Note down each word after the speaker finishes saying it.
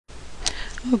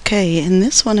Okay, in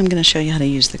this one I'm going to show you how to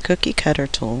use the cookie cutter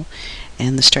tool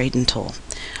and the straighten tool.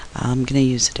 I'm going to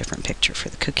use a different picture for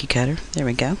the cookie cutter. There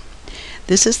we go.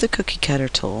 This is the cookie cutter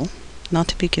tool, not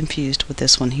to be confused with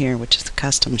this one here, which is the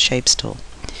custom shapes tool.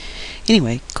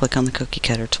 Anyway, click on the cookie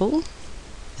cutter tool.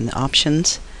 In the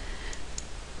options,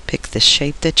 pick the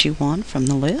shape that you want from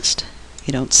the list. If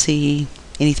you don't see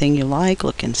anything you like,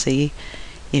 look and see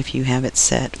if you have it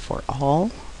set for all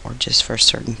or just for a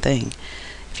certain thing.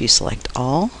 If you select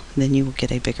all, then you will get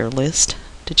a bigger list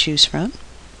to choose from.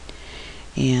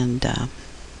 And I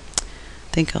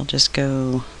think I'll just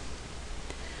go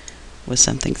with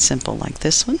something simple like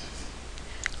this one.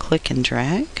 Click and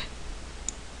drag,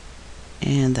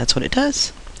 and that's what it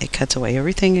does. It cuts away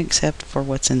everything except for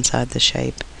what's inside the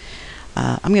shape.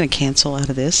 I'm going to cancel out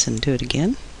of this and do it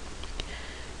again.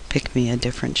 Pick me a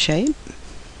different shape.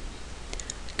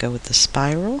 Go with the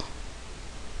spiral.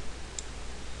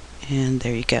 And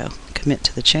there you go. Commit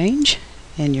to the change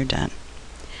and you're done.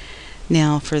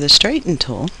 Now for the straighten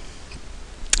tool,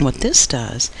 what this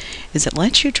does is it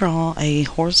lets you draw a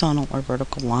horizontal or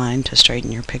vertical line to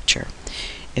straighten your picture.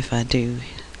 If I do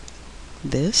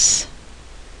this,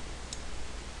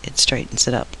 it straightens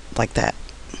it up like that.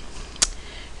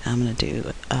 I'm going to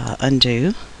do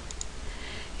undo,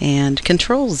 and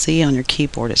Control Z on your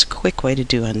keyboard is a quick way to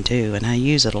do undo, and I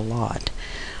use it a lot.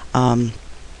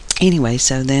 Anyway,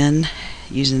 so then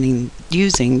using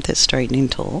the straightening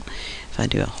tool, if I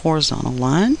do a horizontal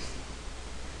line,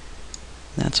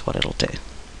 that's what it'll do.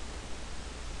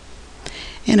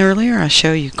 And earlier I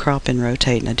showed you crop and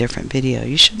rotate in a different video.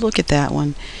 You should look at that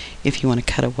one if you want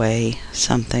to cut away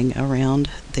something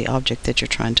around the object that you're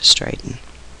trying to straighten.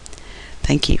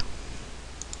 Thank you.